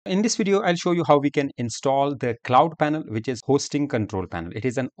In this video, I'll show you how we can install the Cloud Panel, which is hosting control panel. It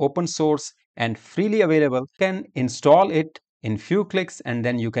is an open source and freely available. You can install it in few clicks and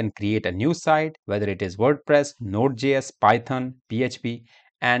then you can create a new site, whether it is WordPress, Node.js, Python, PHP,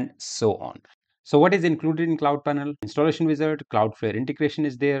 and so on. So what is included in Cloud Panel? Installation wizard, Cloudflare integration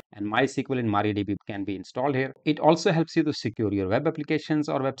is there, and MySQL and MariaDB can be installed here. It also helps you to secure your web applications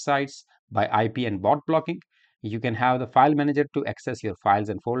or websites by IP and bot blocking. You can have the file manager to access your files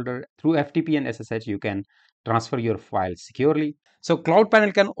and folder. Through FTP and SSH, you can transfer your files securely. So Cloud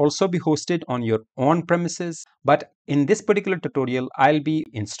Panel can also be hosted on your own premises. But in this particular tutorial, I'll be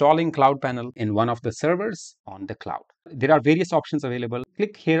installing Cloud Panel in one of the servers on the cloud. There are various options available.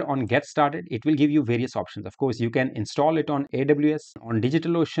 Click here on Get Started. It will give you various options. Of course, you can install it on AWS, on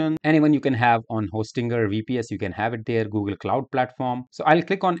DigitalOcean, and even you can have on Hostinger, VPS, you can have it there, Google Cloud Platform. So I'll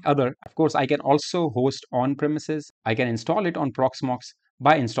click on Other. Of course, I can also host on premises. I can install it on Proxmox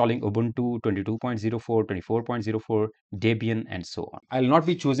by installing Ubuntu 22.04, 24.04, Debian, and so on. I'll not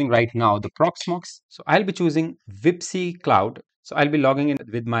be choosing right now the Proxmox. So I'll be choosing VPC Cloud. So I'll be logging in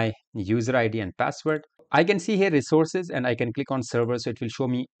with my user ID and password. I can see here resources and I can click on servers, so it will show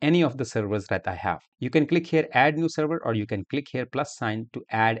me any of the servers that I have. You can click here add new server, or you can click here plus sign to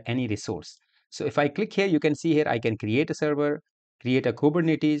add any resource. So if I click here, you can see here I can create a server, create a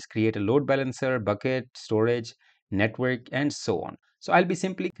Kubernetes, create a load balancer, bucket, storage, network, and so on. So I'll be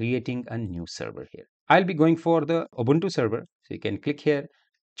simply creating a new server here. I'll be going for the Ubuntu server. So you can click here,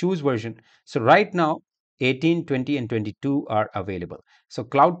 choose version. So right now 18, 20, and 22 are available. So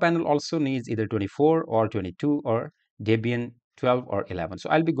Cloud Panel also needs either 24 or 22 or Debian 12 or 11. So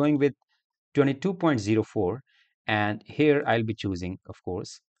I'll be going with 22.04, and here I'll be choosing, of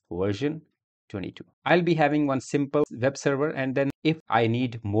course, version 22. I'll be having one simple web server, and then if I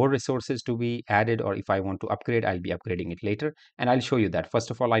need more resources to be added or if I want to upgrade, I'll be upgrading it later, and I'll show you that.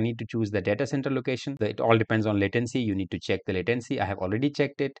 First of all, I need to choose the data center location. It all depends on latency. You need to check the latency. I have already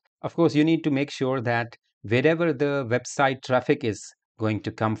checked it. Of course, you need to make sure that wherever the website traffic is going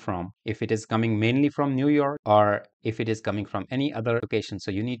to come from, if it is coming mainly from New York or if it is coming from any other location. So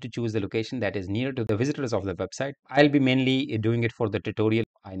you need to choose the location that is near to the visitors of the website. I'll be mainly doing it for the tutorial.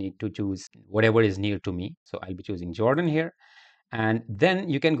 I need to choose whatever is near to me. So I'll be choosing Jordan here. And then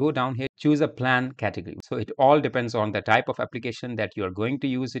you can go down here, choose a plan category. So it all depends on the type of application that you are going to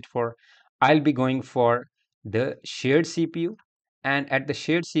use it for. I'll be going for the shared CPU. And at the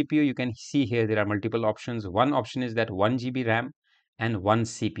shared CPU, you can see here there are multiple options. One option is that 1 GB RAM and one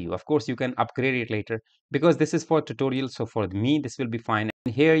CPU. Of course, you can upgrade it later because this is for tutorial. So for me, this will be fine.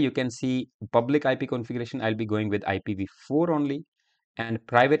 And here you can see public IP configuration. I'll be going with IPv4 only, and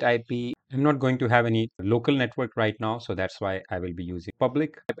private IP. I'm not going to have any local network right now, so that's why I will be using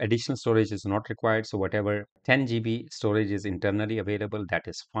public. Additional storage is not required, so whatever 10 GB storage is internally available, that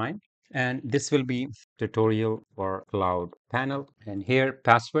is fine. And this will be tutorial for Cloud Panel. And here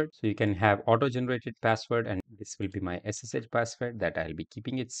password, so you can have auto generated password, and this will be my SSH password that I'll be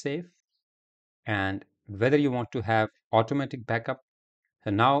keeping it safe. And whether you want to have automatic backup.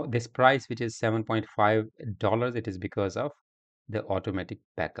 So now this price, which is $7.5, it is because of the automatic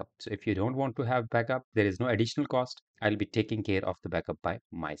backup. So if you don't want to have backup, there is no additional cost. I'll be taking care of the backup by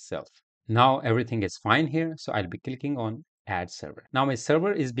myself. Now everything is fine here. So I'll be clicking on add server. Now my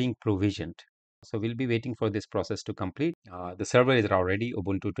server is being provisioned. So we'll be waiting for this process to complete. The server is already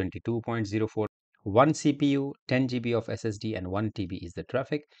Ubuntu 22.04. One CPU, 10 GB of SSD, and 1 TB is the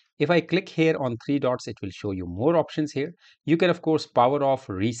traffic. If I click here on three dots, it will show you more options here. You can, of course, power off,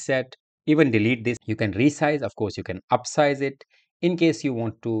 reset, even delete this. You can resize, of course, you can upsize it in case you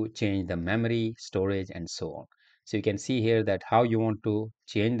want to change the memory, storage, and so on. So you can see here that how you want to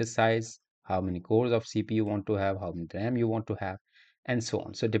change the size, how many cores of CPU you want to have, how many RAM you want to have, and so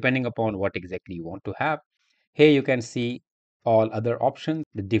on. So depending upon what exactly you want to have, here you can see all other options.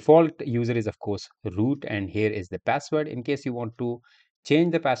 The default user is of course root, and here is the password. In case you want to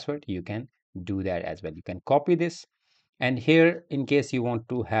change the password, you can do that as well. You can copy this, and here in case you want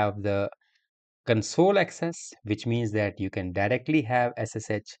to have the console access, which means that you can directly have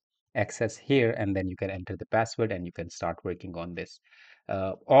SSH access here, and then you can enter the password and you can start working on this.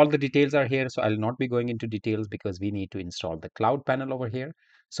 All the details are here, so I'll not be going into details because we need to install the Cloud Panel over here.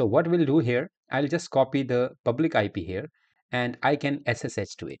 So what we'll do here, I'll just copy the public IP here and I can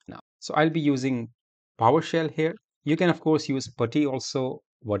SSH to it now. So I'll be using PowerShell here. You can of course use PuTTY also,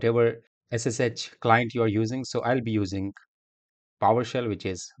 whatever SSH client you are using. So I'll be using PowerShell, which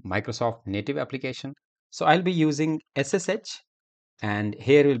is Microsoft native application. So I'll be using SSH, and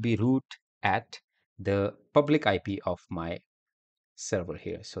here will be root at the public IP of my server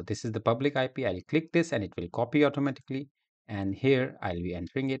here. So this is the public IP. I'll click this and it will copy automatically. and here I'll be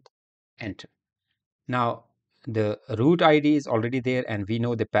entering it, enter. Now the root ID is already there and we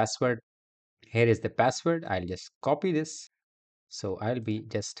know the password. Here is the password. I'll just copy this. So I'll be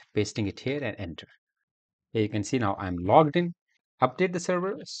just pasting it here and enter. Here you can see now I'm logged in. Update the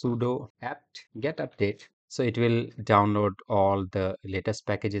server, sudo apt get update. So it will download all the latest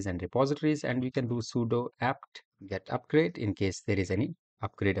packages and repositories, and we can do sudo apt get upgrade in case there is any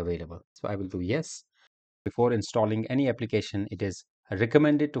upgrade available. So I will do yes. Before installing any application, it is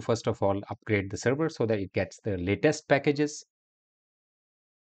recommended to first of all upgrade the server so that it gets the latest packages.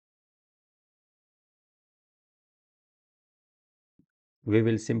 We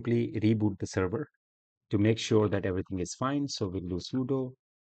will simply reboot the server to make sure that everything is fine. So we'll do sudo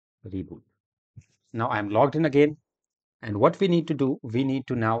reboot. Now I'm logged in again. And what we need to do, we need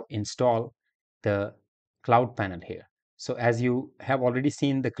to now install the Cloud Panel here. So as you have already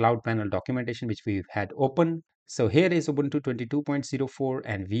seen the Cloud Panel documentation, which we've had open. So here is Ubuntu 22.04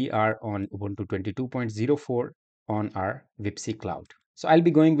 and we are on Ubuntu 22.04 on our VPC Cloud. So I'll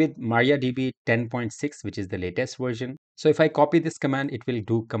be going with MariaDB 10.6, which is the latest version. So if I copy this command, it will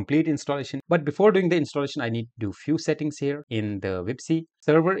do complete installation. But before doing the installation, I need to do few settings here in the VPC.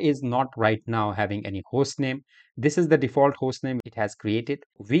 Server is not right now having any host name. This is the default host name it has created.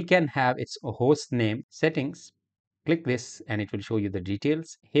 We can have its host name settings. Click this and it will show you the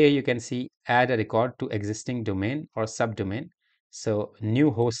details. Here you can see add a record to existing domain or subdomain. So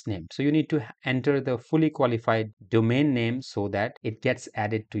new host name. So you need to enter the fully qualified domain name so that it gets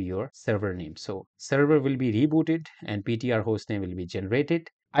added to your server name. So server will be rebooted and PTR host name will be generated.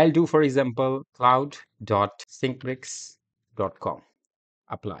 I'll do, for example, cloud.syncbricks.com.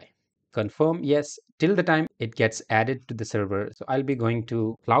 Apply. Confirm yes till the time it gets added to the server. So I'll be going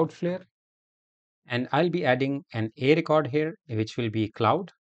to Cloudflare and I'll be adding an A record here, which will be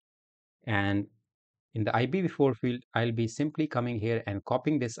cloud. And in the IPv4 field, I'll be simply coming here and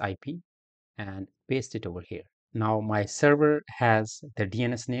copying this IP and paste it over here. Now my server has the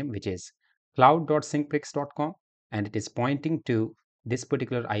DNS name, which is cloud.syncbricks.com, and it is pointing to this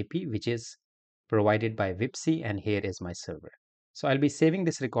particular IP, which is provided by VPC, and here is my server. So I'll be saving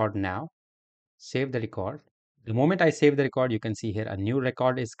this record now. Save the record. The moment I save the record, you can see here a new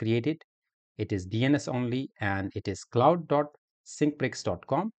record is created. It is DNS only and it is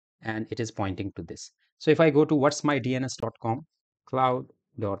cloud.syncbricks.com and it is pointing to this. So if I go to what's my DNS.com,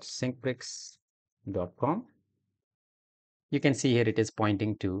 cloud.syncbricks.com, you can see here it is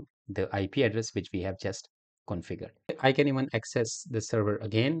pointing to the IP address which we have just configured. I can even access the server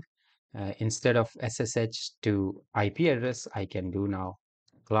again. Instead of SSH to IP address, I can do now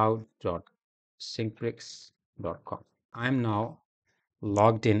cloud.syncbricks.com. I'm now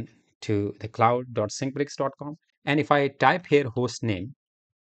logged in to the cloud.syncbricks.com, and if I type here host name,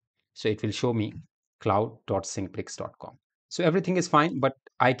 so it will show me cloud.syncbricks.com. So everything is fine, but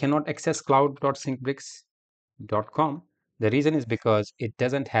I cannot access cloud.syncbricks.com. The reason is because it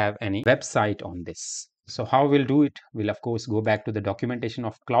doesn't have any website on this. So how we'll do it, we'll of course go back to the documentation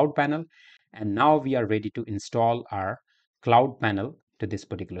of Cloud Panel, and now we are ready to install our Cloud Panel to this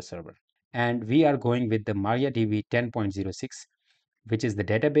particular server. And we are going with the MariaDB 10.06, which is the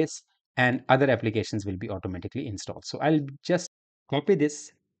database, and other applications will be automatically installed. So I'll just copy this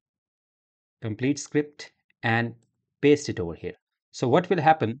complete script and paste it over here. So what will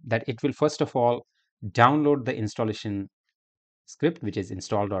happen that it will first of all download the installation script, which is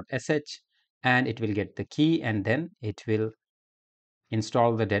install.sh, and it will get the key, and then it will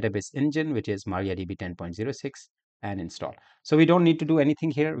install the database engine, which is MariaDB 10.06, and install. So we don't need to do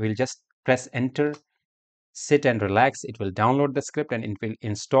anything here. We'll just press enter, sit and relax. It will download the script and it will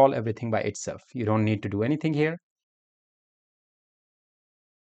install everything by itself. You don't need to do anything here.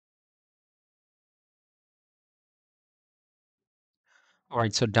 All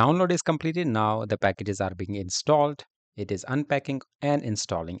right, so download is completed. Now the packages are being installed. It is unpacking and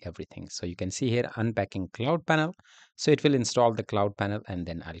installing everything. So you can see here unpacking Cloud Panel. So it will install the Cloud Panel and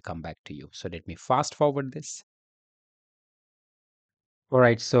then I'll come back to you. So let me fast forward this. All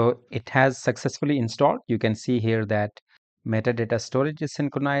right, so it has successfully installed. You can see here that metadata storage is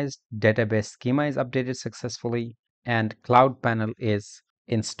synchronized, database schema is updated successfully, and Cloud Panel is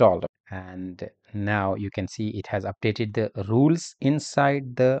installed. And now you can see it has updated the rules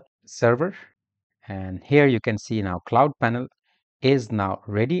inside the server. And here you can see now Cloud Panel is now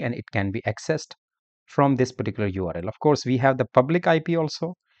ready and it can be accessed from this particular URL. Of course, we have the public IP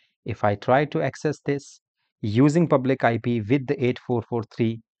also. If I try to access this using public IP with the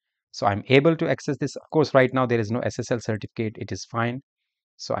 8443, so I'm able to access this. Of course, right now there is no SSL certificate. It is fine.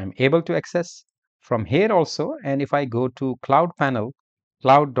 So I'm able to access from here also. And if I go to Cloud Panel,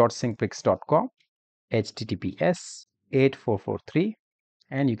 cloud.syncbricks.com, HTTPS, 8443,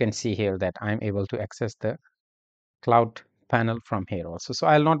 and you can see here that I'm able to access the cloud panel from here also. So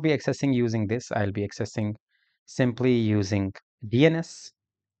I'll not be accessing using this. I'll be accessing simply using DNS.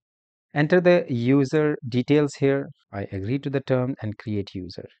 Enter the user details here. I agree to the term and create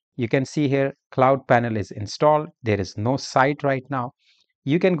user. You can see here cloud panel is installed. There is no site right now.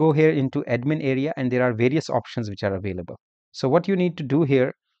 You can go here into admin area and there are various options which are available. So what you need to do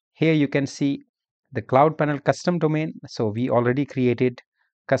here, you can see the cloud panel custom domain. So we already created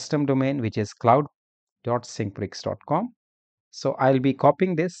custom domain which is cloud.syncbricks.com. So I'll be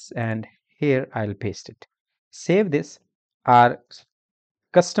copying this and here I'll paste it. Save this. Our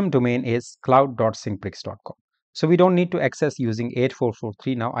custom domain is cloud.syncbricks.com. So we don't need to access using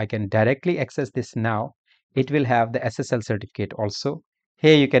 8443 now. I can directly access this now. It will have the SSL certificate also.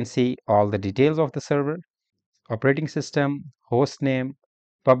 Here you can see all the details of the server, operating system, host name,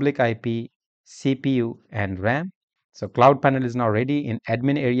 public IP, CPU, and RAM. So Cloud Panel is now ready. In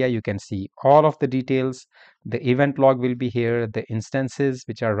admin area, you can see all of the details. The event log will be here. The instances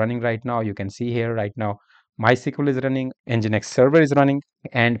which are running right now, you can see here right now. MySQL is running, Nginx server is running,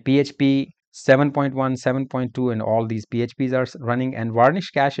 and PHP 7.1, 7.2, and all these PHPs are running, and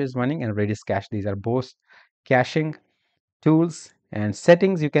Varnish cache is running, and Redis cache. These are both caching tools. And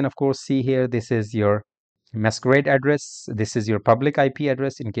settings, you can of course see here, this is your masquerade address, this is your public IP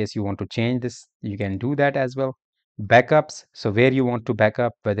address. In case you want to change this, you can do that as well. Backups, so where you want to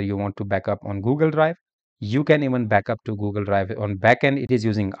backup, whether you want to backup on Google Drive, you can even backup to Google Drive. On backend, it is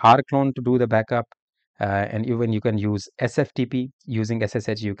using rclone to do the backup, and even you can use SFTP. Using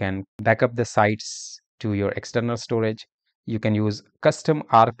SSH, you can backup the sites to your external storage. You can use custom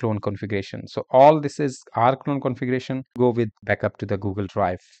rclone configuration. So all this is rclone configuration. Go with backup to the Google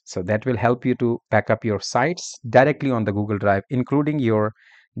Drive. So that will help you to backup your sites directly on the Google Drive, including your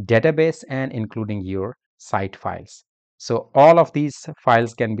database and including your site files. So all of these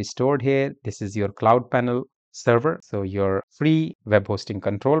files can be stored here. This is your cloud panel server, so your free web hosting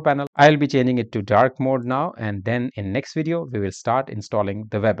control panel. I'll be changing it to dark mode now, and then in next video we will start installing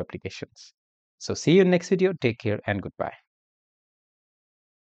the web applications. So see you in next video. Take care and goodbye.